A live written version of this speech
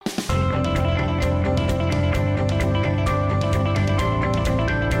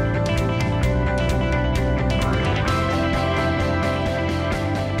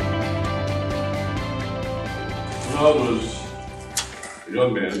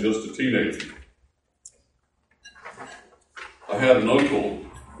young man, just a teenager. I had an uncle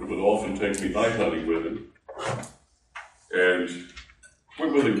who would often take me night hunting with him, and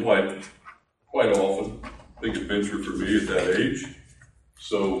went with him quite often. Big adventure for me at that age.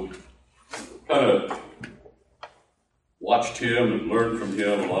 So kind of watched him and learned from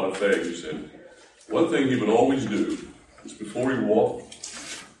him a lot of things. And one thing he would always do is before he walked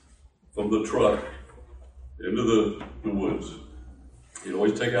from the truck into the woods, he'd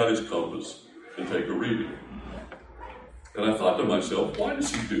always take out his compass and take a reading. And I thought to myself, why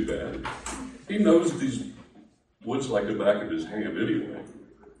does he do that? He knows these woods like the back of his hand anyway.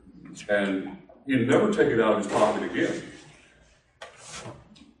 And he'd never take it out of his pocket again.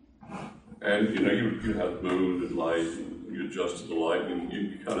 And you have moon and light, and you adjust to the light, and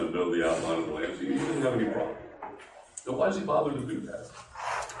you kind of know the outline of the landscape. He didn't have any problem. So why does he bother to do that?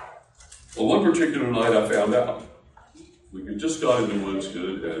 Well, one particular night I found out. We had just got in the woods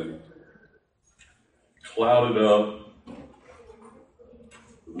good and clouded up.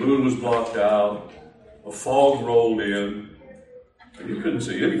 The moon was blocked out. A fog rolled in, and you couldn't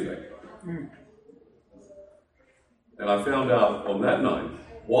see anything. And I found out on that night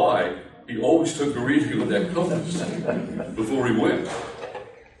why he always took a reading with that compass before he went.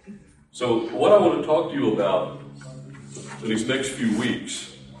 So what I want to talk to you about in these next few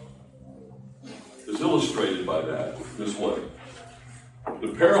weeks is illustrated by that this way. The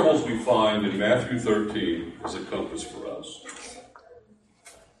parables we find in Matthew 13 is a compass for us.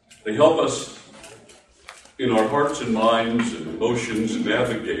 They help us in our hearts and minds and emotions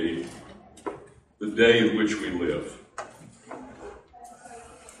navigating the day in which we live.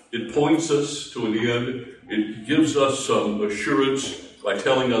 It points us to an end. It gives us some assurance by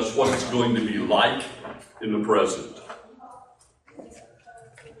telling us what it's going to be like in the present.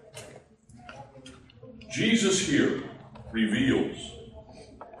 Jesus here reveals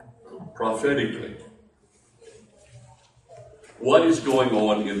prophetically what is going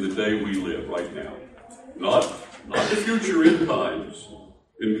on in the day we live right now. Not the future end times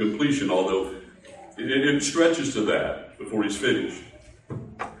in completion, although it stretches to that before he's finished.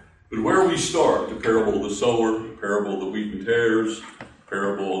 But where we start, the parable of the sower, the parable of the wheat and tares,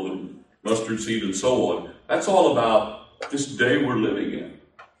 parable of the mustard seed, and so on, that's all about this day we're living in.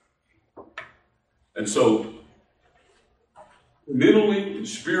 And so, mentally, and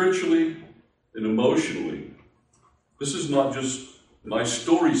spiritually, and emotionally, this is not just nice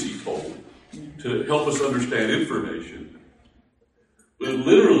stories he told to help us understand information, but it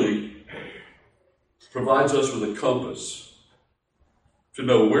literally provides us with a compass to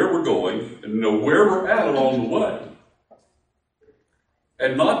know where we're going and know where we're at along the way.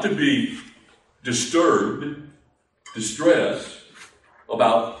 And not to be disturbed, distressed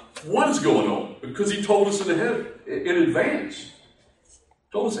about what is going on, because he told us in advance,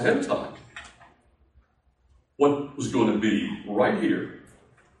 told us ahead of time what was going to be right here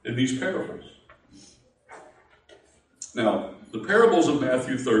in these parables. Now, the parables of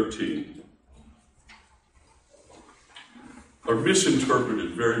Matthew 13 are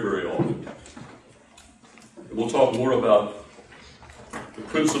misinterpreted very, very often. And we'll talk more about the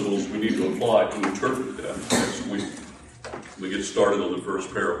principles we need to apply to interpret them next week when we get started on the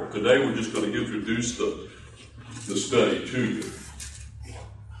first parable. Today we're just going to introduce the study to you.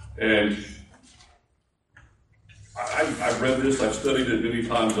 And I've read this, I've studied it many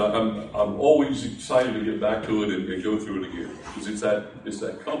times. I'm always excited to get back to it and go through it again. Because it's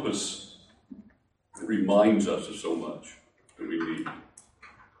that compass that reminds us of so much that we need.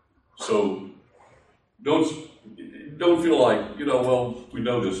 So don't feel like, well, we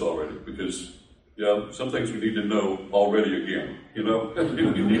know this already, because some things we need to know already again,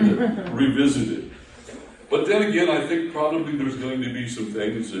 we need to revisit it. But then again, I think probably there's going to be some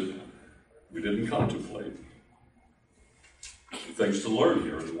things that we didn't contemplate. Things to learn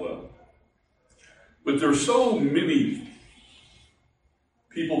here as well. But there's so many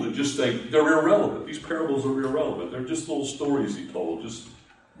people that just think they're irrelevant. These parables are irrelevant. They're just little stories he told. Just,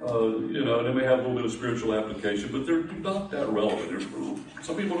 and they may have a little bit of spiritual application, but they're not that relevant.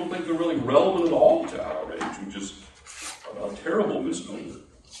 Some people don't think they're really relevant at all to our age, which is a terrible misnomer.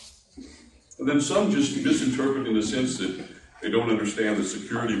 And then some just misinterpret in the sense that they don't understand the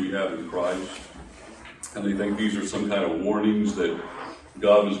security we have in Christ. And they think these are some kind of warnings that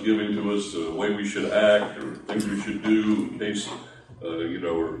God was giving to us, the way we should act or things we should do in case, or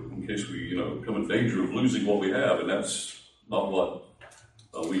in case we, come in danger of losing what we have. And that's not what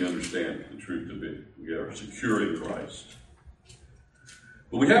we understand the truth to be. We are secure in Christ.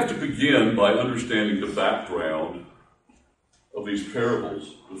 But we have to begin by understanding the background of these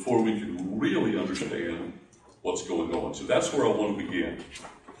parables before we can really understand what's going on. So that's where I want to begin,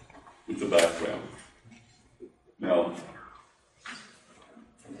 with the background. Now,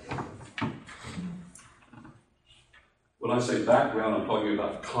 when I say background, I'm talking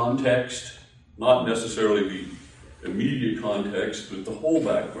about context, not necessarily the immediate context, but the whole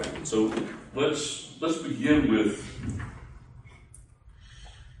background. So let's begin with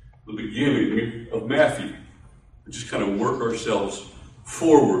the beginning of Matthew. We just kind of work ourselves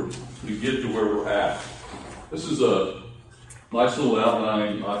forward to get to where we're at. This is a nice little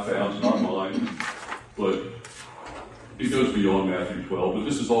outline I found. It's not mine, but it goes beyond Matthew 12. But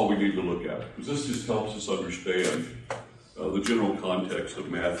this is all we need to look at, because this just helps us understand the general context of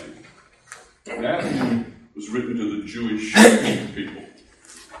Matthew. Matthew was written to the Jewish people.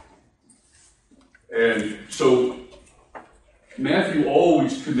 And so Matthew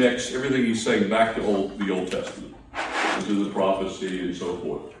always connects everything he's saying back to the Old Testament, to the prophecy and so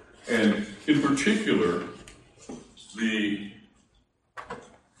forth. And in particular, the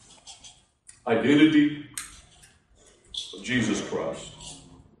identity of Jesus Christ,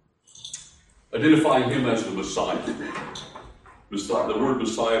 identifying him as the Messiah. The word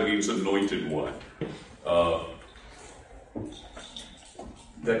Messiah means anointed one.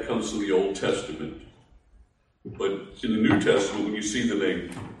 That comes from the Old Testament. But in the New Testament, when you see the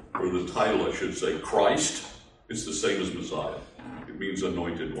name, or the title, I should say, Christ, it's the same as Messiah. It means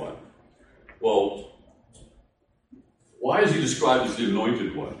anointed one. Well, why is he described as the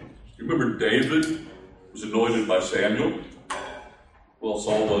anointed one? You remember David was anointed by Samuel? Well,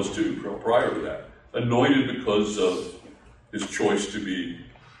 Saul was too, prior to that. Anointed because of his choice to be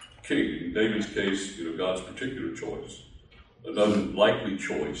king. In David's case, God's particular choice. An unlikely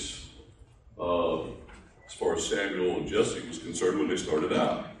choice, as far as Samuel and Jesse was concerned when they started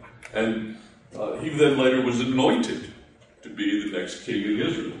out. And he then later was anointed to be the next king in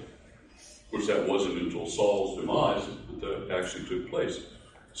Israel. Of course, that wasn't until Saul's demise that actually took place.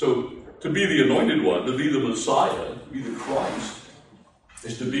 So, to be the anointed one, to be the Messiah, to be the Christ,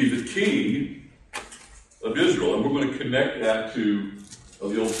 is to be the king of Israel. And we're going to connect that to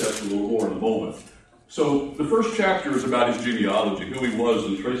the Old Testament a little more in a moment. So, the first chapter is about his genealogy, who he was,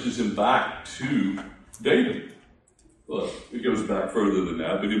 and traces him back to David. Well, it goes back further than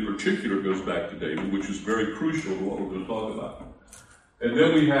that, but in particular it goes back to David, which is very crucial to what we're going to talk about. And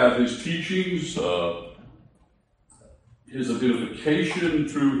then we have his teachings, his identification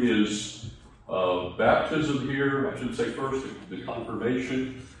through his baptism here, I should say first, the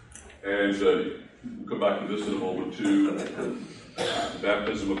confirmation. And we'll come back to this in a moment too. The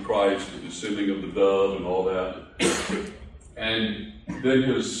baptism of Christ, the descending of the dove and all that. And then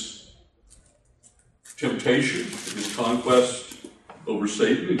his temptation, his conquest over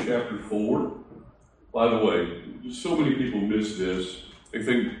Satan in chapter 4. By the way, so many people miss this. They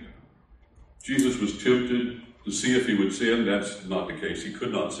think Jesus was tempted to see if he would sin. That's not the case. He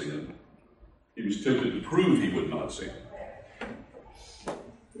could not sin. He was tempted to prove he would not sin.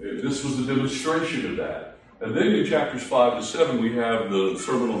 This was a demonstration of that. And then in chapters 5 to 7, we have the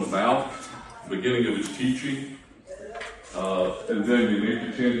Sermon on the Mount, the beginning of his teaching. And then in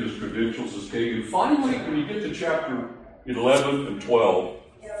 8 to 10, his credentials as king. And finally, when you get to chapter 11 and 12,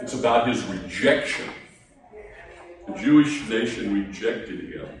 it's about his rejection. The Jewish nation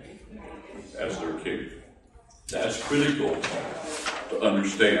rejected him as their king. That's critical to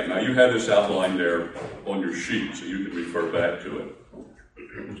understand. Now, you have this outline there on your sheet, so you can refer back to it.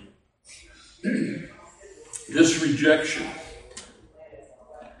 This rejection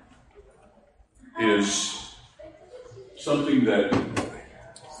is something that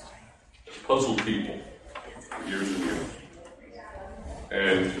puzzled people for years and years.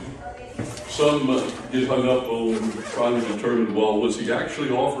 And some get hung up on trying to determine, well, was he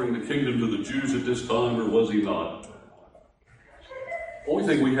actually offering the kingdom to the Jews at this time, or was he not? The only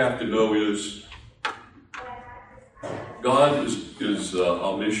thing we have to know is God is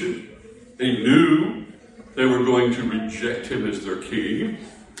omniscient. They knew they were going to reject him as their king,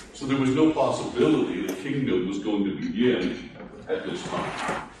 so there was no possibility the kingdom was going to begin at this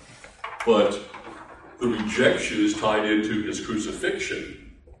time. But the rejection is tied into his crucifixion,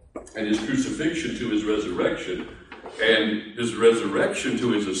 and his crucifixion to his resurrection, and his resurrection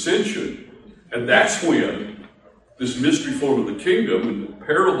to his ascension. And that's when this mystery form of the kingdom and the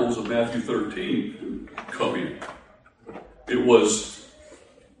parables of Matthew 13 come in. It was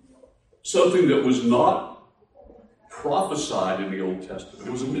something that was not prophesied in the Old Testament.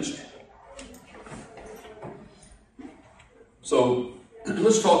 It was a mystery. So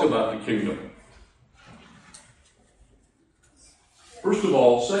let's talk about the kingdom. First of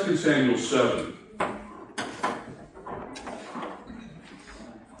all, 2 Samuel 7.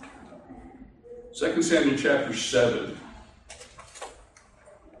 2 Samuel chapter 7.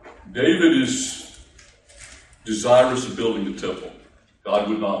 David is desirous of building a temple. God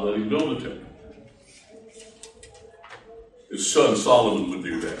would not let him build a temple. His son Solomon would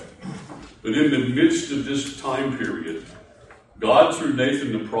do that. But in the midst of this time period, God, through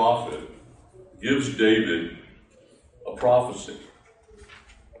Nathan the prophet, gives David a prophecy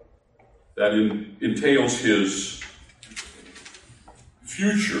that entails his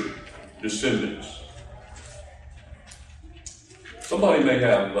future descendants. Somebody may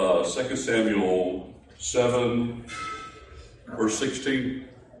have 2 Samuel 7, verse 16.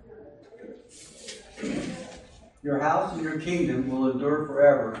 Your house and your kingdom will endure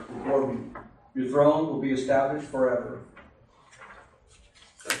forever before me. Your throne will be established forever.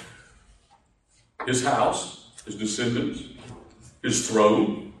 His house, his descendants, his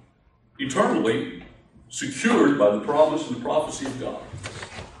throne, eternally secured by the promise and the prophecy of God.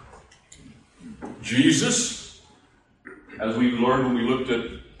 Jesus, as we learned when we looked at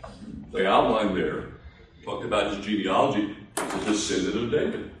the outline there, talked about his genealogy, is a descendant of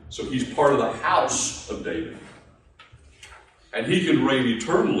David. So he's part of the house of David. And he can reign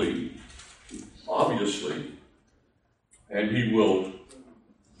eternally, obviously, and he will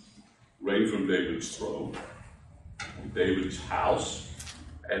reign from David's throne, David's house,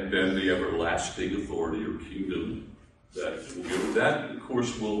 and then the everlasting authority or kingdom that will give. That, of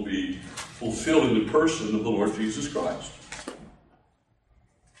course, will be fulfilled in the person of the Lord Jesus Christ.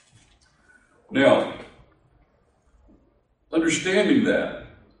 Now, understanding that,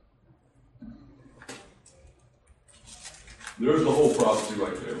 there's the whole prophecy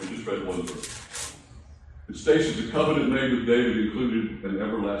right there. We just read one verse. It states that the covenant made with David included an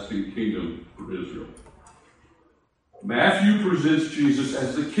everlasting kingdom for Israel. Matthew presents Jesus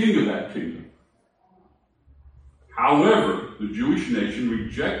as the king of that kingdom. However, the Jewish nation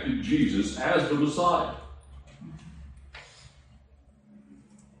rejected Jesus as the Messiah.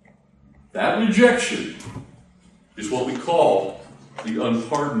 That rejection is what we call the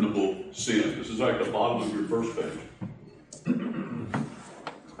unpardonable sin. This is at the bottom of your first page.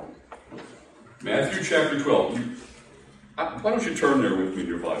 Matthew chapter 12. Why don't you turn there with me in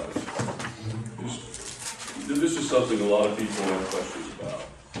your Bibles? This is something a lot of people have questions about.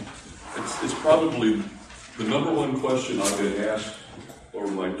 It's probably the number one question I've been asked over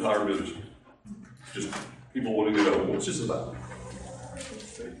my entire ministry. Just people wanting to know, what's this about?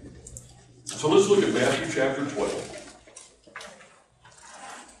 So let's look at Matthew chapter 12.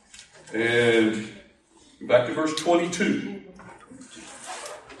 And back to verse 22.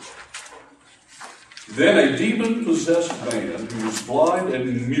 Then a demon-possessed man who was blind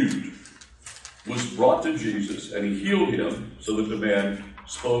and mute was brought to Jesus, and he healed him so that the man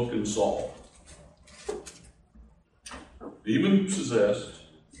spoke and saw. Demon-possessed,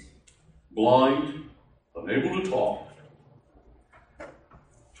 blind, unable to talk.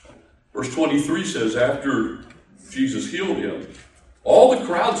 Verse 23 says, after Jesus healed him, all the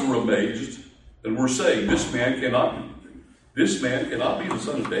crowds were amazed and were saying, this man cannot be the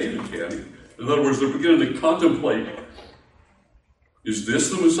son of David, can he? In other words, they're beginning to contemplate, is this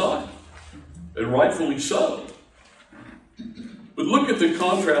the Messiah? And rightfully so. But look at the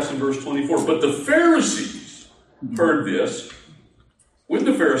contrast in verse 24. But the Pharisees heard this. When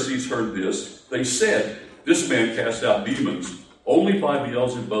the Pharisees heard this, they said, this man cast out demons only by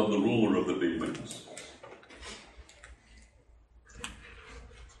Beelzebub, the ruler of the demons.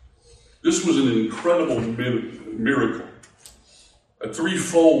 This was an incredible miracle. A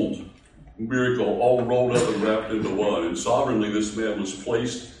threefold miracle all rolled up and wrapped into one. And sovereignly this man was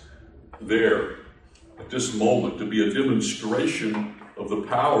placed there at this moment to be a demonstration of the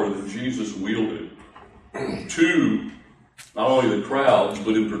power that Jesus wielded to not only the crowds,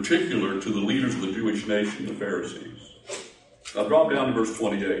 but in particular to the leaders of the Jewish nation, the Pharisees. Now drop down to verse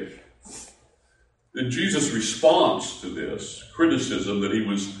 28. Then Jesus' response to this criticism that he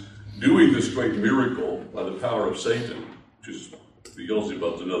was doing this great miracle by the power of Satan, which is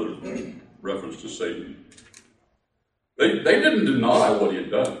Beelzebub's another reference to Satan. They didn't deny what he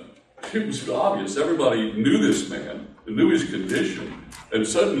had done. It was obvious. Everybody knew this man, knew his condition, and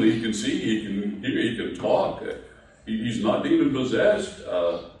suddenly he can see, he can hear, he can talk. He's not demon-possessed.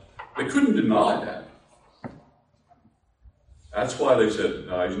 They couldn't deny that. That's why they said,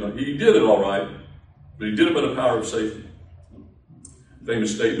 no, he's not. He did it all right, but he did it by the power of Satan.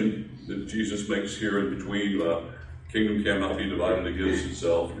 Famous statement that Jesus makes here in between, kingdom cannot be divided against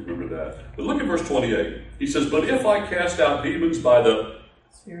itself. Remember that. But look at verse 28. He says, but if I cast out demons by the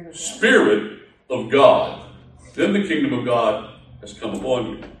Spirit of God, then the kingdom of God has come upon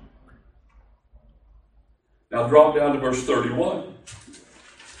you. Now drop down to verse 31.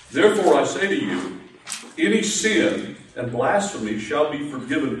 Therefore I say to you, any sin and blasphemy shall be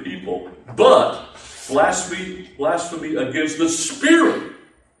forgiven people, but blasphemy against the Spirit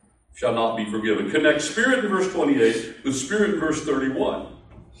shall not be forgiven. Connect Spirit in verse 28 with Spirit in verse 31.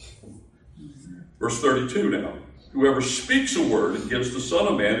 Verse 32 now. Whoever speaks a word against the Son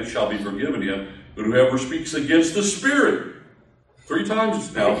of Man, it shall be forgiven him. But whoever speaks against the Spirit, 3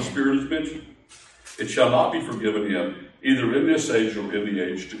 times now the Spirit is mentioned, it shall not be forgiven him, either in this age or in the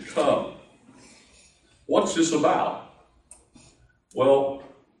age to come. What's this about? Well,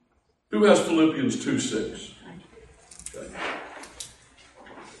 who has Philippians 2:6? Okay.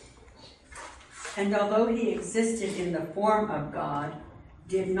 And although he existed in the form of God,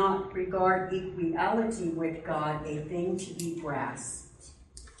 did not regard equality with God a thing to be grasped.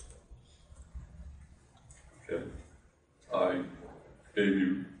 Okay. I gave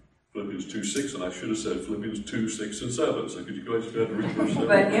you Philippians 2:6, and I should have said Philippians 2:6 and 7. So could you go ahead and read verse 7?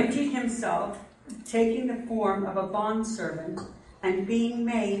 But emptied himself, taking the form of a bondservant, and being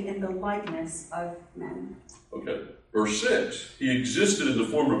made in the likeness of men. Okay. Verse 6. He existed in the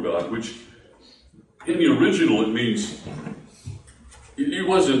form of God, which in the original it means he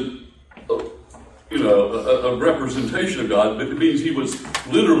wasn't a representation of God, but it means he was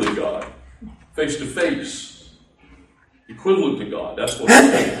literally God, face to face, equivalent to God. That's what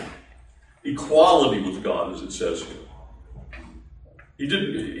it's saying. Equality with God, as it says here.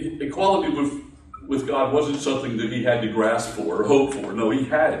 Equality with God wasn't something that he had to grasp for or hope for. No, he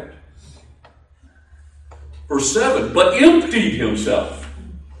had it. Verse 7, but emptied himself,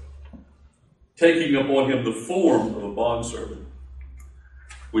 taking upon him the form of a bondservant.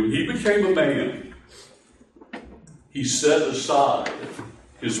 When he became a man, he set aside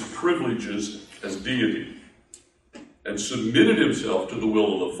his privileges as deity and submitted himself to the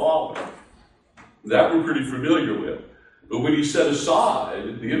will of the Father. That we're pretty familiar with. But when he set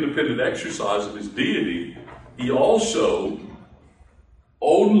aside the independent exercise of his deity, he also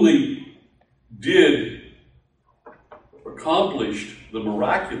only accomplished the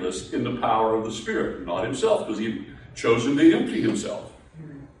miraculous in the power of the Spirit, not himself, because he had chosen to empty himself.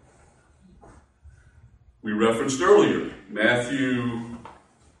 We referenced earlier, Matthew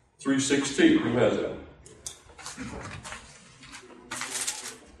 3:16. Who has that?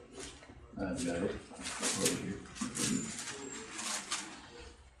 I've got it.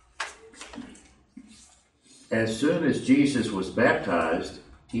 As soon as Jesus was baptized,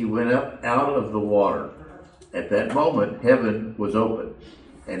 he went up out of the water. At that moment, heaven was opened,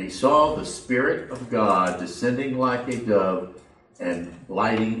 and he saw the Spirit of God descending like a dove and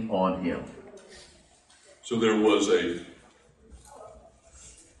lighting on him. So there was a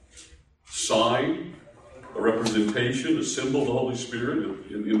sign, a representation, a symbol of the Holy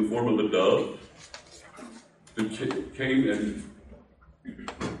Spirit in the form of a dove that came and...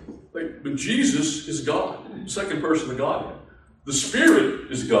 But Jesus is God, second person of the Godhead. The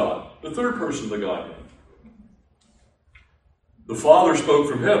Spirit is God, the third person of the Godhead. The Father spoke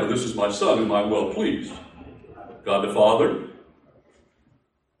from heaven, "This is my Son, whom I am well pleased." God the Father,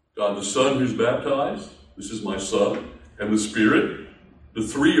 God the Son who's baptized, "This is my Son," and the Spirit. The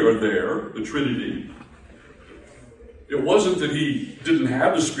three are there, the Trinity. It wasn't that he didn't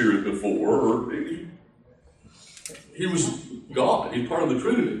have the Spirit before, or he was God. He's part of the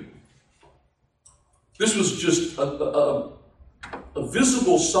Trinity. This was just a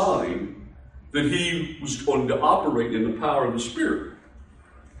visible sign that he was going to operate in the power of the Spirit.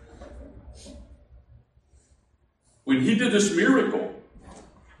 When he did this miracle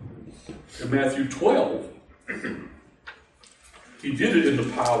in Matthew 12, he did it in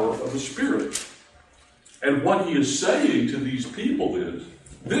the power of the Spirit. And what he is saying to these people is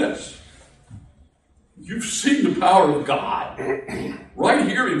this: you've seen the power of God right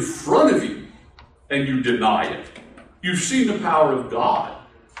here in front of you, and you deny it. You've seen the power of God,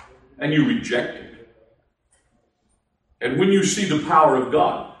 and you reject it. And when you see the power of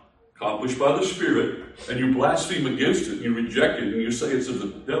God accomplished by the Spirit, and you blaspheme against it, and you reject it, and you say it's of the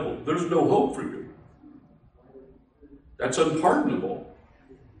devil, there's no hope for you. That's unpardonable.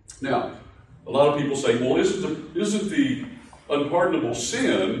 Now, a lot of people say, well, isn't the unpardonable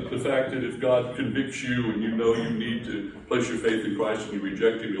sin the fact that if God convicts you and you know you need to place your faith in Christ and you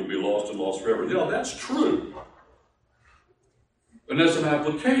reject him, you'll be lost and lost forever? Yeah, that's true. And there's an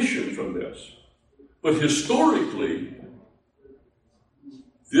application from this. But historically,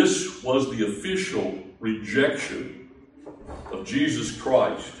 this was the official rejection of Jesus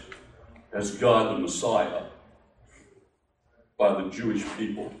Christ as God the Messiah by the Jewish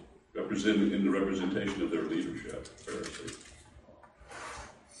people, represented in the representation of their leadership, Pharisees.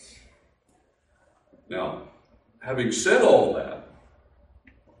 Now, having said all that,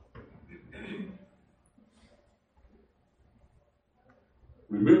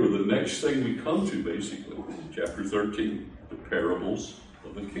 remember, the next thing we come to, basically, is chapter 13, the parables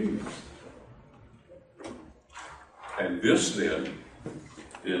of the kingdom. And this, then,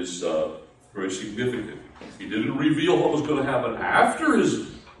 is very significant. He didn't reveal what was going to happen after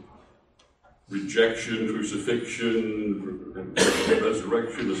his rejection, crucifixion, and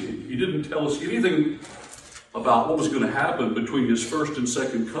resurrection. He didn't tell us anything about what was going to happen between his first and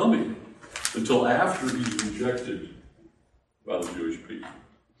second coming until after he's rejected by the Jewish people.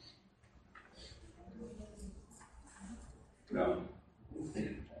 Now,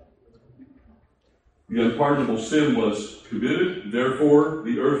 the unpardonable sin was committed, therefore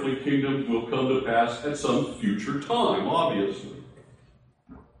the earthly kingdom will come to pass at some future time, obviously.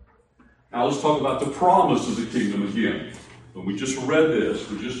 Now let's talk about the promise of the kingdom again. When we just read this,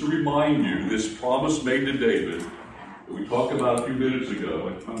 but just to remind you, this promise made to David that we talked about a few minutes ago,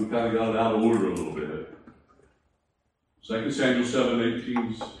 I kind of got it out of order a little bit. 2 Samuel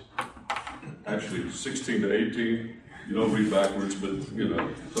 7:18, actually 16 to 18. You don't read backwards, but,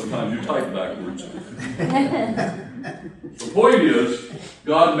 sometimes you type backwards. The point is,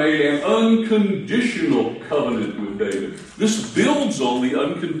 God made an unconditional covenant with David. This builds on the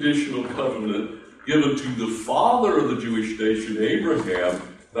unconditional covenant given to the father of the Jewish nation, Abraham,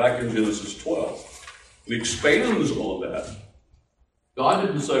 back in Genesis 12. It expands on that. God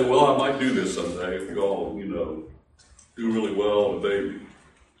didn't say, well, I might do this someday if you all, do really well and baby.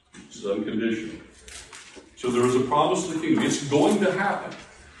 It's unconditional. So there is a promise of the kingdom. It's going to happen.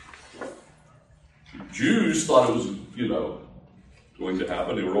 The Jews thought it was, going to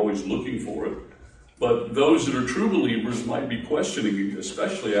happen. They were always looking for it. But those that are true believers might be questioning,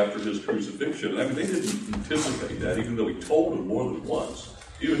 especially after his crucifixion. I mean, they didn't anticipate that, even though he told them more than once.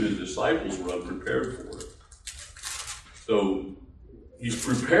 Even his disciples were unprepared for it. So he's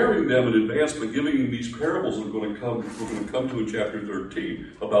preparing them in advance by giving them these parables that we're going to come to in chapter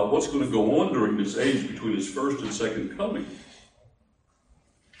 13 about what's going to go on during this age between his first and second coming.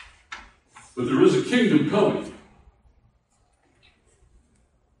 But there is a kingdom coming.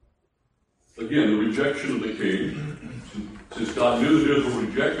 Again, the rejection of the king. Since God knew that Israel would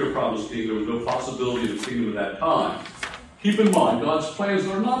reject their promised king, there was no possibility of a kingdom at that time. Keep in mind, God's plans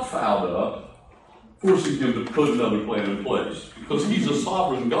are not fouled up, forcing him to put another plan in place, because he's a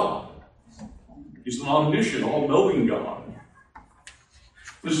sovereign God. He's an omniscient, all-knowing God.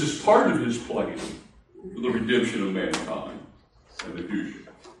 This is part of his plan for the redemption of mankind in the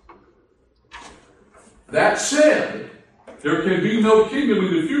future. That said, there can be no kingdom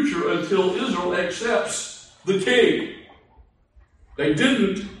in the future until Israel accepts the king. They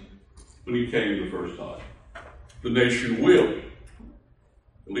didn't when he came the first time. The nation will.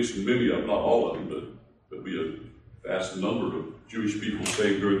 At least many of them, not all of them, but there'll be a vast number of Jewish people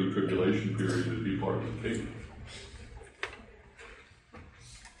saved during the tribulation period to be part of the kingdom.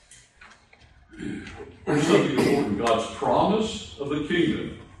 Here's something important. God's promise of the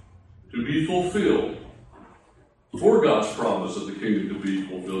kingdom to be fulfilled. For God's promise of the kingdom to be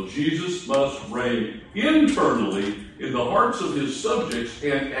fulfilled, Jesus must reign internally in the hearts of his subjects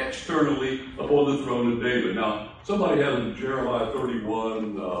and externally upon the throne of David. Now, somebody has Jeremiah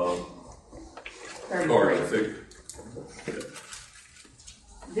 31 card, I think.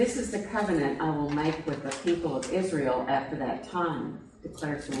 This is the covenant I will make with the people of Israel after that time,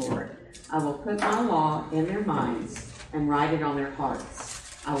 declares the Lord. I will put my law in their minds and write it on their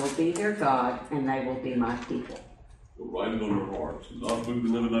hearts. I will be their God, and they will be my people. Write it on their hearts. It's not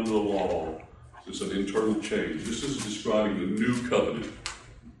living under the law. It's an internal change. This is describing the new covenant,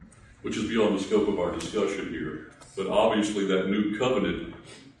 which is beyond the scope of our discussion here. But obviously that new covenant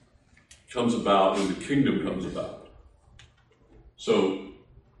comes about when the kingdom comes about. So,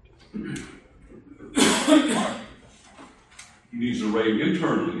 he needs to reign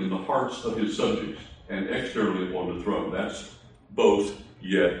internally in the hearts of his subjects and externally upon the throne. That's both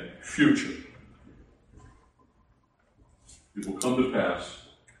yet future. It will come to pass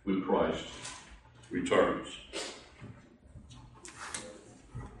when Christ returns.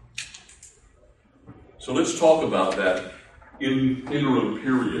 So let's talk about that interim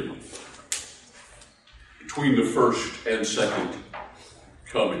period between the first and second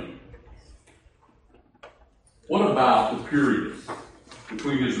coming. What about the period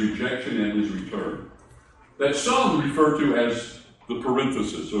between his rejection and his return? That some refer to as the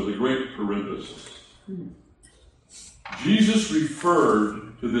parenthesis or the great parenthesis. Jesus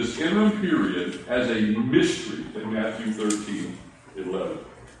referred to this interim period as a mystery in Matthew 13:11.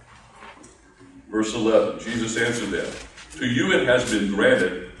 Verse 11, Jesus answered them, "To you it has been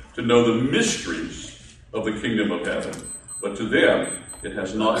granted to know the mysteries of the kingdom of heaven, but to them it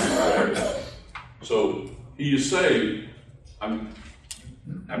has not been granted." So he is saying,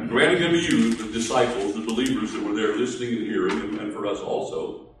 I'm granting them to you, the disciples, the believers that were there listening and hearing, and for us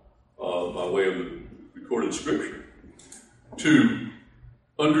also, by way of the recorded scripture, to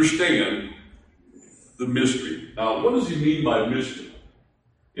understand the mystery. Now, what does he mean by mystery?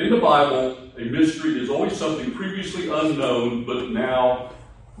 In the Bible, a mystery is always something previously unknown, but now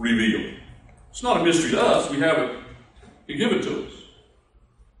revealed. It's not a mystery to us. We have it. He gave it to us.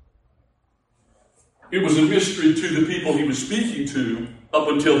 It was a mystery to the people he was speaking to up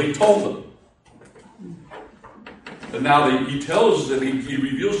until he told them. And now he tells us that he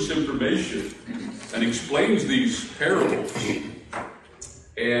reveals this information and explains these parables.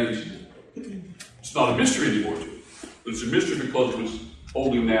 And it's not a mystery anymore to us. But it's a mystery because it was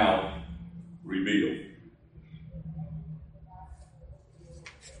only now revealed.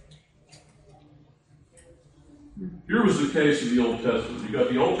 Here was the case in the Old Testament. You've got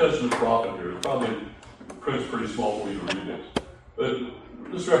the Old Testament prophet here. It's probably pretty small for you to read this. But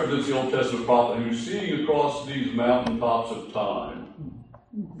this represents the Old Testament prophet who's seeing across these mountaintops of time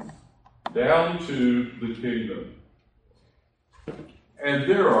down to the kingdom. And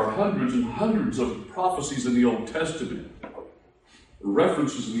there are hundreds and hundreds of prophecies in the Old Testament,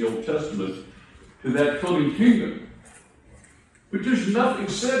 references in the Old Testament to that coming kingdom. But there's nothing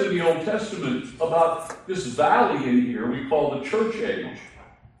said in the Old Testament about this valley in here we call the church age.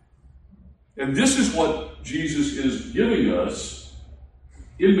 And this is what Jesus is giving us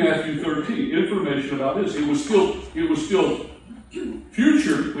in Matthew 13, information about this. It was still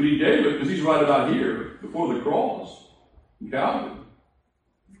future when he gave it, because he's right about here, before the cross in Calvary.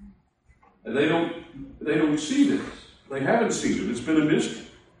 And they don't see this. They haven't seen it. It's been a mystery.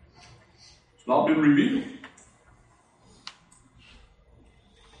 It's not been revealed.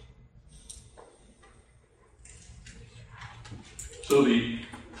 So the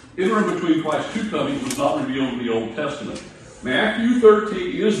interim between Christ's two comings was not revealed in the Old Testament. Matthew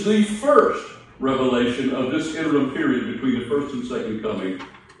 13 is the first revelation of this interim period between the first and second coming,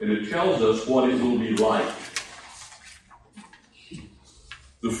 and it tells us what it will be like.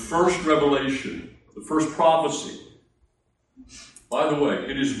 The first revelation, the first prophecy. By the way,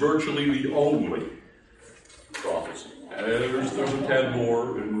 it is virtually the only prophecy. There's a tad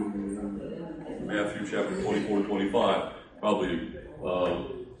more in Matthew chapter 24 and 25. Probably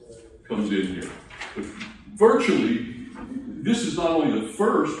comes in here. But virtually, this is not only the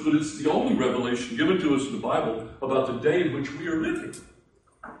first, but it's the only revelation given to us in the Bible about the day in which we are living.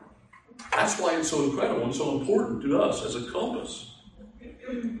 That's why it's so incredible and so important to us as a compass.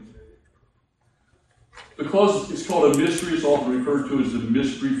 Because it's called a mystery, it's often referred to as the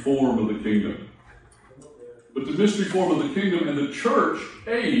mystery form of the kingdom. But the mystery form of the kingdom and the church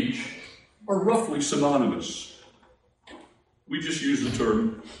age are roughly synonymous. We just use the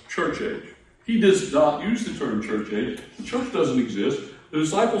term church age. He does not use the term church age. The church doesn't exist. The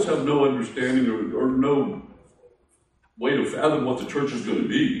disciples have no understanding or no way to fathom what the church is going to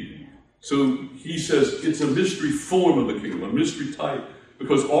be. So he says it's a mystery form of the kingdom, a mystery type.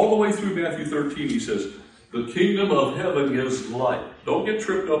 Because all the way through Matthew 13, he says, the kingdom of heaven is like. Don't get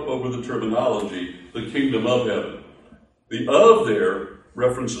tripped up over the terminology, the kingdom of heaven. The of there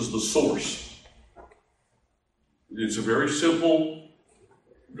references the source. It's a very simple,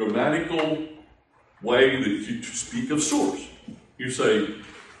 grammatical way that you speak of source. You say,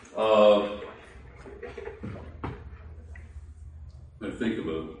 I think of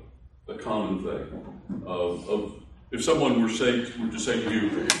a common thing of if someone were to say to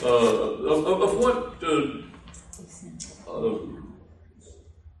you, of what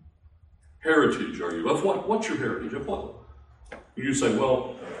heritage are you? Of what's your heritage? Of what? And you say,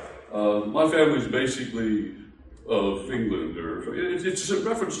 well, my family's basically of England, or it's a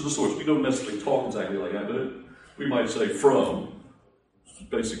reference to the source. We don't necessarily talk exactly like that, but we might say from. It's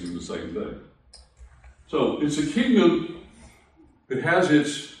basically the same thing. So it's a kingdom that has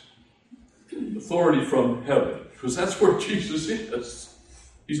its authority from heaven, because that's where Jesus is.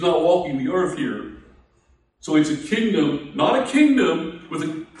 He's not walking the earth here. So it's a kingdom, not a kingdom with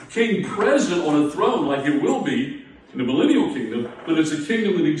a king present on a throne like it will be in the millennial kingdom, but it's a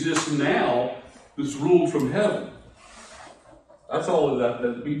kingdom that exists now that's ruled from heaven. That's all of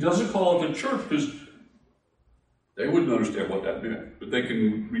that. He doesn't call it the church because they wouldn't understand what that meant. But they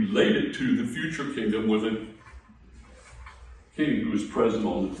can relate it to the future kingdom with a king who is present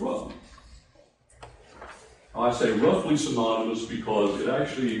on the throne. I say roughly synonymous because it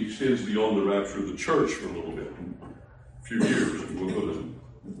actually extends beyond the rapture of the church for a little bit, a few years. And we're going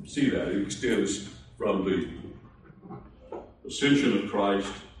to see that. It extends from the ascension of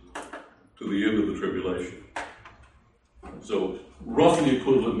Christ to the end of the tribulation. So roughly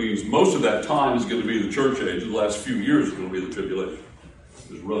equivalent means most of that time is going to be the church age. The last few years is going to be the tribulation.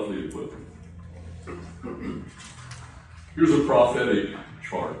 is roughly equivalent. Here's a prophetic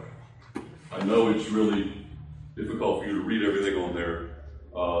chart. I know it's really difficult for you to read everything on there.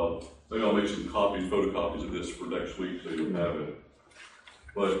 Maybe I'll make some copies, photocopies of this for next week so you'll have it.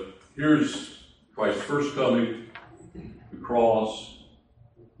 But here's Christ's first coming, the cross,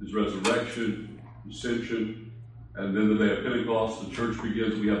 his resurrection, ascension, and then the day of Pentecost, the church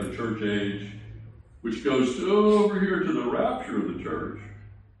begins. We have the church age, which goes over here to the rapture of the church.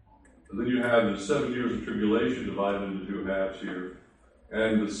 And then you have the 7 years of tribulation divided into two halves here,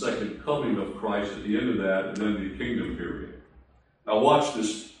 and the second coming of Christ at the end of that, and then the kingdom period. Now watch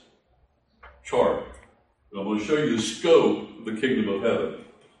this chart. I'm going to show you the scope of the kingdom of heaven.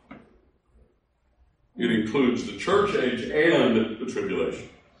 It includes the church age and the tribulation.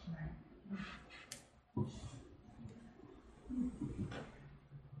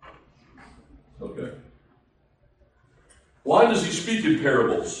 Okay. Why does he speak in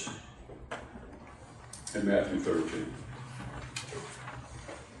parables in Matthew 13?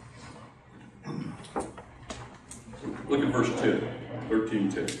 Look at verse 10,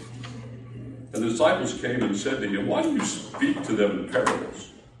 13:10. And the disciples came and said to him, "Why do you speak to them in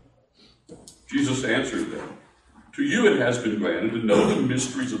parables?" Jesus answered them, "To you it has been granted to know the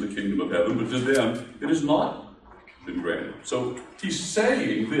mysteries of the kingdom of heaven, but to them it has not been granted." So he's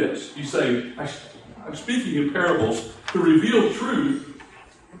saying this. He's saying, I'm speaking in parables to reveal truth.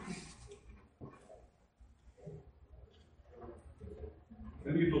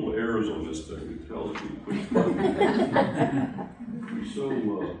 Any little errors on this thing, it tells me quick. We're so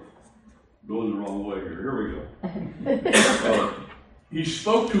going the wrong way here. Here we go. He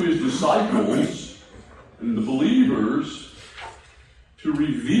spoke to his disciples and the believers to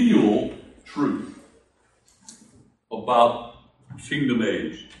reveal truth about kingdom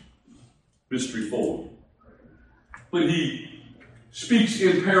age, mystery form. But he speaks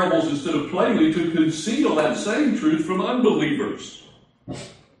in parables instead of plainly to conceal that same truth from unbelievers.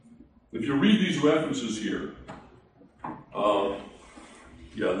 If you read these references here,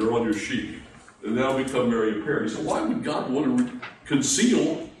 they're on your sheet, and that'll become very apparent. You say, why would God want to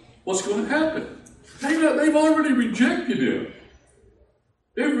conceal what's going to happen? They've already rejected him.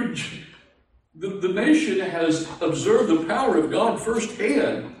 The nation has observed the power of God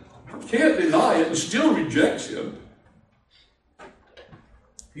firsthand, can't deny it, and still rejects him.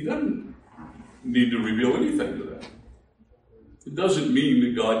 He doesn't need to reveal anything to them. It doesn't mean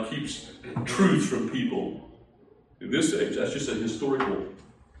that God keeps truth from people in this age. That's just a historical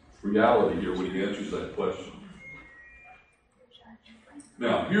reality here when he answers that question.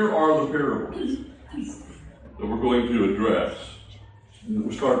 Now, here are the parables that we're going to address.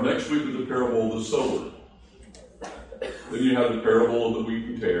 We'll start next week with the parable of the sower. Then you have the parable of the wheat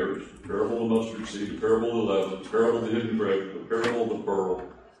and tares, the parable of the mustard seed, the parable of the leaven, the parable of the hidden grape, the parable of the pearl,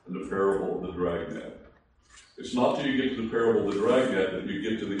 and the parable of the dragnet. It's not till you get to the parable of the dragnet that you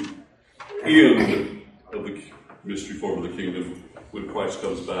get to the end of the mystery form of the kingdom when Christ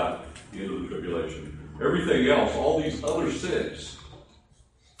comes back, the end of the tribulation. Everything else, all these other six,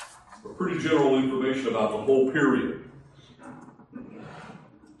 are pretty general information about the whole period,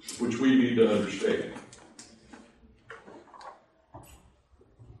 which we need to understand.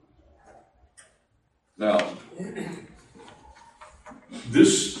 Now, at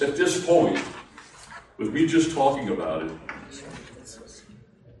this point, with me just talking about it,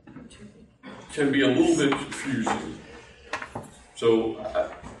 can be a little bit confusing. So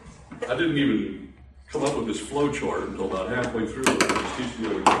I didn't even come up with this flow chart until about halfway through. I was teaching the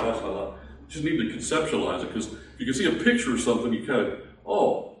other class. I thought, just need to conceptualize it, because if you can see a picture of something, you kind of,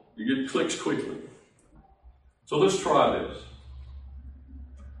 you get clicks quickly. So let's try this.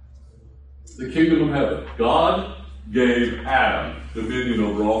 The kingdom of heaven. God gave Adam dominion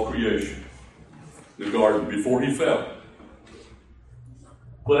over all creation in the garden before he fell.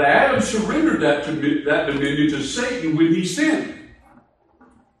 But Adam surrendered that dominion to Satan when he sinned.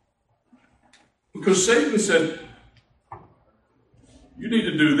 Because Satan said, you need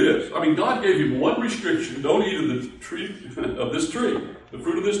to do this. I mean, God gave him one restriction: don't eat of the tree, of this tree, the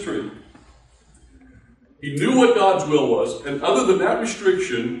fruit of this tree. He knew what God's will was, and other than that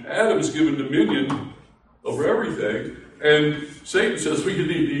restriction, Adam is given dominion over everything, and Satan says, we need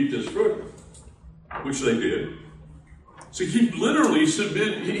to eat this fruit, which they did. So he literally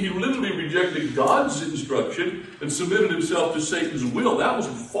rejected God's instruction and submitted himself to Satan's will. That was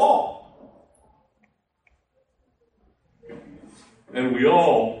the fall. And we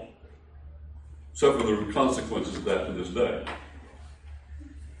all suffer the consequences of that to this day.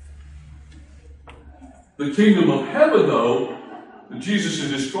 The kingdom of heaven, though, that Jesus is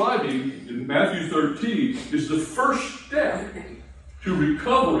describing in Matthew 13, is the first step to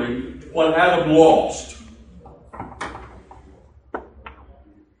recovering what Adam lost.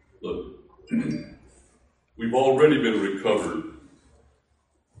 Look, we've already been recovered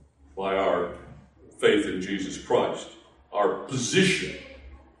by our faith in Jesus Christ, our position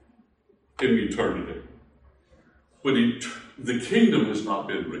in eternity. But the kingdom has not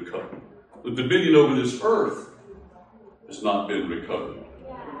been recovered. The dominion over this earth has not been recovered.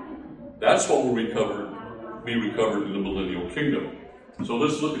 That's what will be recovered in the millennial kingdom. So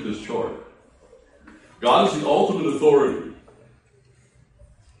let's look at this chart. God is the ultimate authority.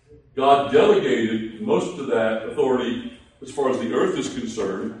 God delegated most of that authority, as far as the earth is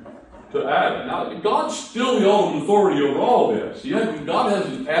concerned, to Adam. Now, God's still the ultimate authority over all this. God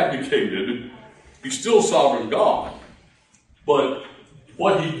hasn't abdicated. He's still sovereign God. But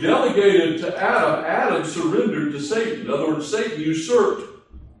what he delegated to Adam, Adam surrendered to Satan. In other words, Satan usurped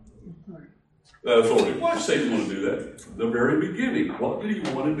that authority. Why did Satan want to do that? The very beginning. What did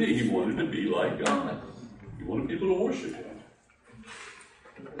he want to be? He wanted to be like God. He wanted people to worship him.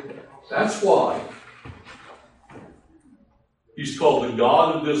 That's why he's called the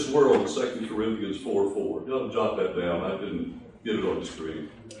God of this world, 2 Corinthians 4:4. Don't jot that down. I didn't get it on the screen.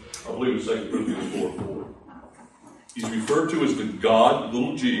 I believe it's 2 Corinthians 4:4. He's referred to as the God,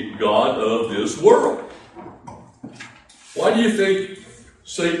 little g, God of this world. Why do you think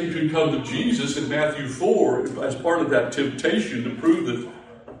Satan could come to Jesus in Matthew 4 as part of that temptation to prove that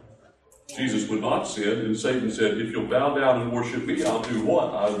Jesus would not sin? And Satan said, if you'll bow down and worship me, I'll do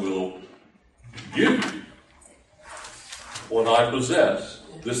what? I will give you what I possess,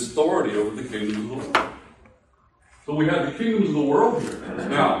 this authority over the kingdom of the world. So we have the kingdoms of the world here.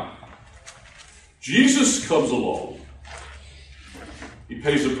 Now, Jesus comes along. He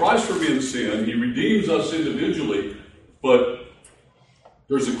pays the price for being sin. He redeems us individually, but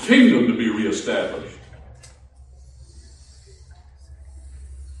there's a kingdom to be reestablished.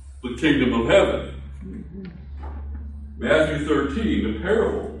 The kingdom of heaven. Matthew 13, the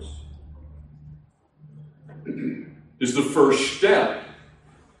parables, is the first step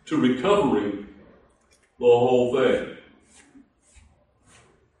to recovering the whole thing.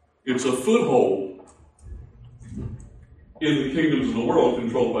 It's a foothold in the kingdoms of the world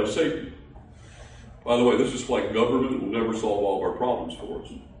controlled by Satan. By the way, this is why government will never solve all of our problems for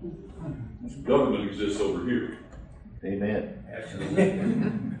us. Government exists over here.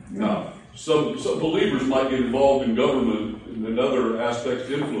 Amen. Now, some believers might get involved in government and other aspects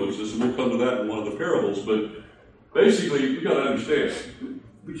of influences, and we'll come to that in one of the parables, but basically, you've got to understand,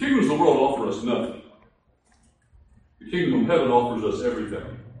 the kingdoms of the world offer us nothing. The kingdom of heaven offers us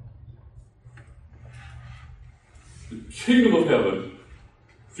everything. The kingdom of heaven,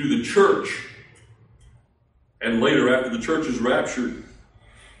 through the church, and later after the church is raptured,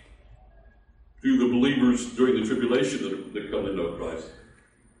 through the believers during the tribulation that come to know Christ,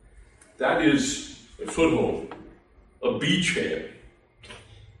 that is a foothold, a beachhead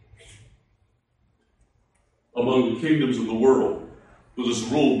among the kingdoms of the world that is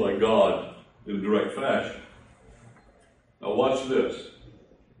ruled by God in a direct fashion. Now watch this.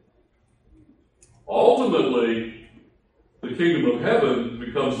 Ultimately, the kingdom of heaven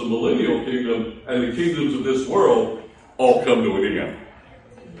becomes the millennial kingdom, and the kingdoms of this world all come to an end.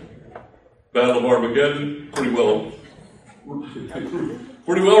 Battle of Armageddon, pretty well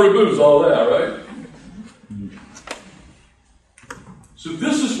removes all that, right? So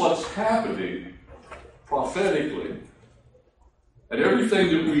this is what's happening prophetically. And everything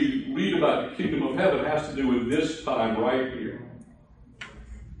that we read about the kingdom of heaven has to do with this time right here,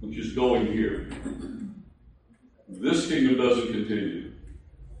 which is going here. This kingdom doesn't continue.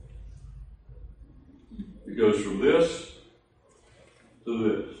 It goes from this to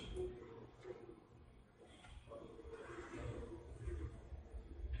this.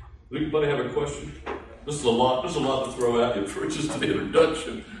 Anybody have a question? This is a lot to throw at you for just an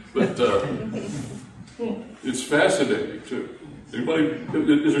introduction, but it's fascinating too. Anybody?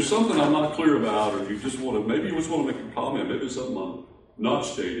 Is there something I'm not clear about, or you just want to? Maybe you just want to make a comment. Maybe it's something I'm not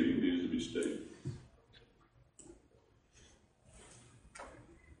stating that needs to be stated.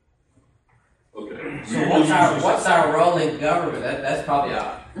 Okay. So what's our role in government? That's probably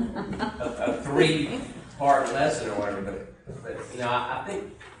a three-part lesson or whatever. But I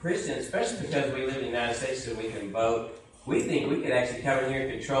think Christians, especially because we live in the United States and we can vote, we think we could actually come in here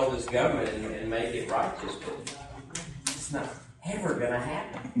and control this government and make it righteous. But it's not ever going to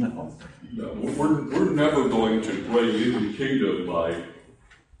happen. No, we're never going to bring in the kingdom by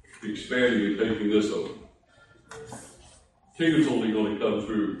expanding and taking this over. Kingdom's only going to come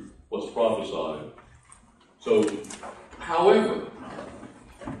through what's prophesied. So, however,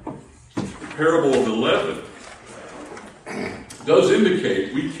 the parable of the leaven does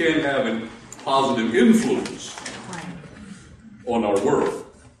indicate we can have a positive influence on our world.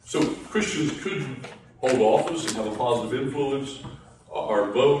 So Christians could hold office and have a positive influence.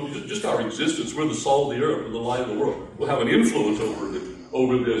 Our vote, just our existence, we're the salt of the earth, we're the light of the world. We'll have an influence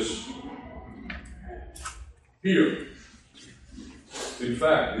over this here. In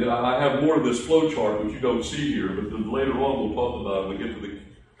fact, I have more of this flow chart, which you don't see here, but then later on we'll talk about it when we get to the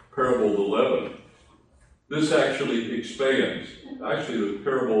parable of the leaven. This actually expands. Actually, the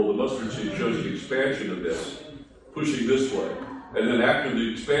parable of the mustard seed shows an expansion of this, pushing this way. And then after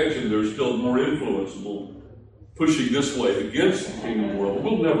the expansion, there's still more influence, pushing this way against the kingdom world.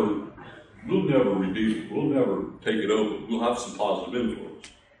 We'll never redeem it. We'll never take it over. We'll have some positive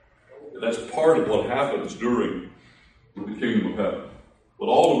influence. And that's part of what happens during the kingdom of heaven. But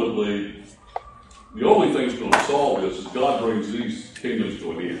ultimately, the only thing that's going to solve this is God brings these kingdoms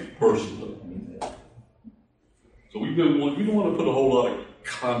to an end, personally. So we don't want to put a whole lot of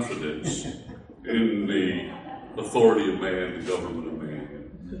confidence in the authority of man, the government of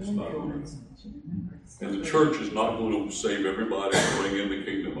man. It's not going to. And the church is not going to save everybody and bring in the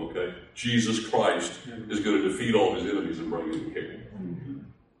kingdom, okay? Jesus Christ is going to defeat all his enemies and bring in the kingdom.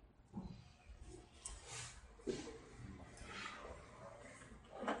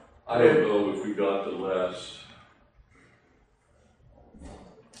 I don't know if we got the last.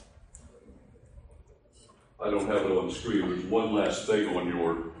 I don't have it on the screen. There's one last thing on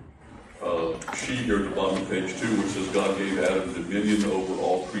your sheet here at the bottom of page 2, which says God gave Adam dominion over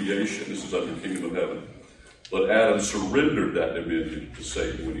all creation. This is under the kingdom of heaven. But Adam surrendered that dominion to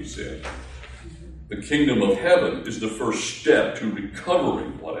Satan when he sinned. The kingdom of heaven is the first step to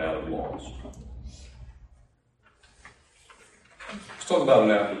recovering what Adam lost. Let's talk about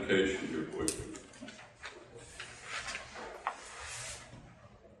an application here quickly.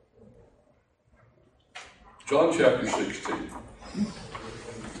 John chapter 16.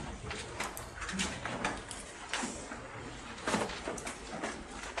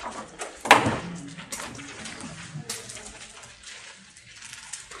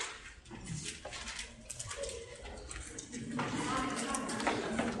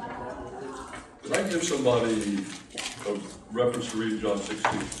 Did I give somebody a reference to read John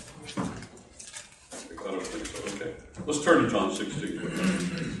 16? I don't think so. Okay. Let's turn to John 16.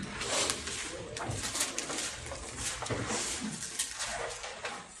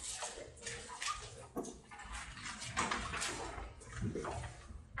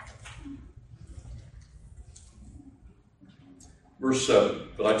 Verse 7.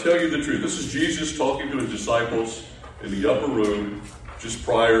 But I tell you the truth. This is Jesus talking to his disciples in the upper room just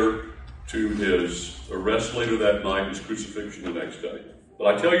prior to his arrest later that night, his crucifixion the next day.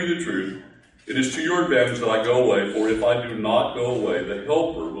 But I tell you the truth, it is to your advantage that I go away, for if I do not go away, the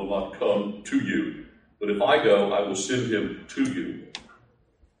Helper will not come to you. But if I go, I will send him to you.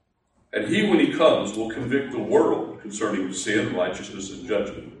 And he, when he comes, will convict the world concerning sin, righteousness, and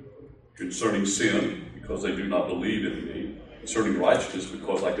judgment. Concerning sin, because they do not believe in me. Concerning righteousness,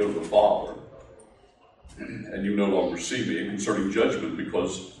 because I go to the Father, and you no longer see me. And concerning judgment,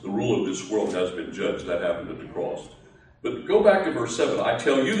 because the rule of this world has been judged. That happened at the cross. But go back to verse 7. I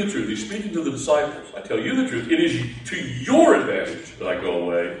tell you the truth. He's speaking to the disciples. I tell you the truth. It is to your advantage that I go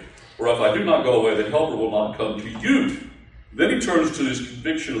away. For if I do not go away, the Helper will not come to you. Then he turns to his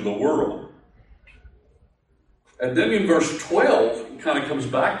conviction of the world. And then in verse 12, he kind of comes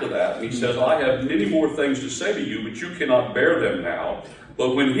back to that. And he says, I have many more things to say to you, but you cannot bear them now.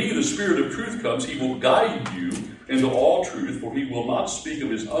 But when he, the Spirit of truth, comes, he will guide you into all truth, for he will not speak of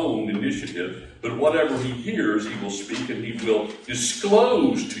his own initiative, but whatever he hears, he will speak, and he will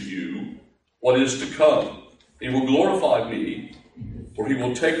disclose to you what is to come. He will glorify me, for he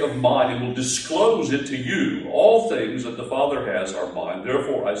will take of mine and will disclose it to you. All things that the Father has are mine.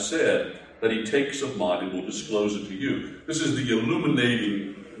 Therefore I said that he takes of mine and will disclose it to you. This is the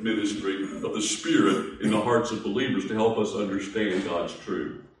illuminating ministry of the Spirit in the hearts of believers to help us understand God's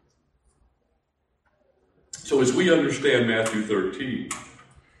truth. So as we understand Matthew 13,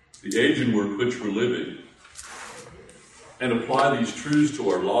 the age in which we're living, and apply these truths to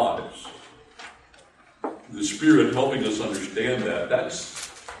our lives, the Spirit helping us understand that,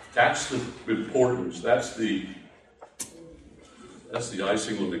 that's the importance, that's the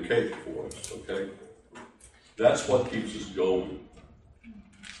icing on the cake for us, okay? That's what keeps us going.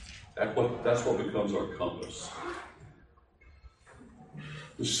 That's what becomes our compass.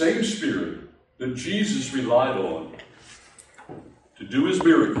 The same Spirit that Jesus relied on to do his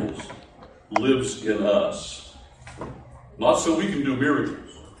miracles lives in us. Not so we can do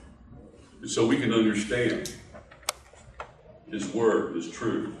miracles, but so we can understand his word, his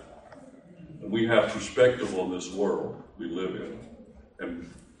truth. And we have perspective on this world we live in. And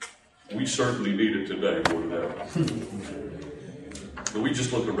we certainly need it today more than ever. But we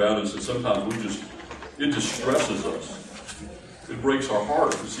just look around and say, sometimes it just stresses us. It breaks our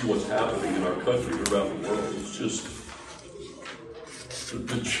heart to see what's happening in our country and around the world. It's just,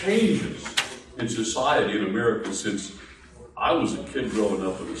 the changes in society in America since I was a kid growing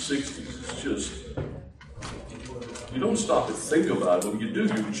up in the 60s, it's just, you don't stop to think about it. When you do,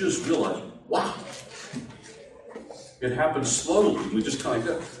 you just realize, wow. It happens slowly. We just kind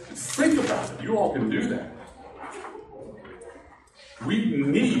of think about it. You all can do that.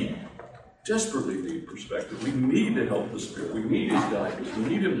 We desperately need perspective. We need to help the Spirit. We need His guidance. We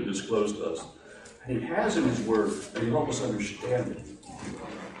need Him to disclose to us. And He has in His Word, and He helps us understand it.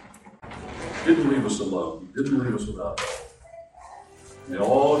 He didn't leave us alone. He didn't leave us without help. And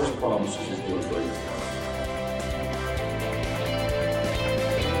all His promises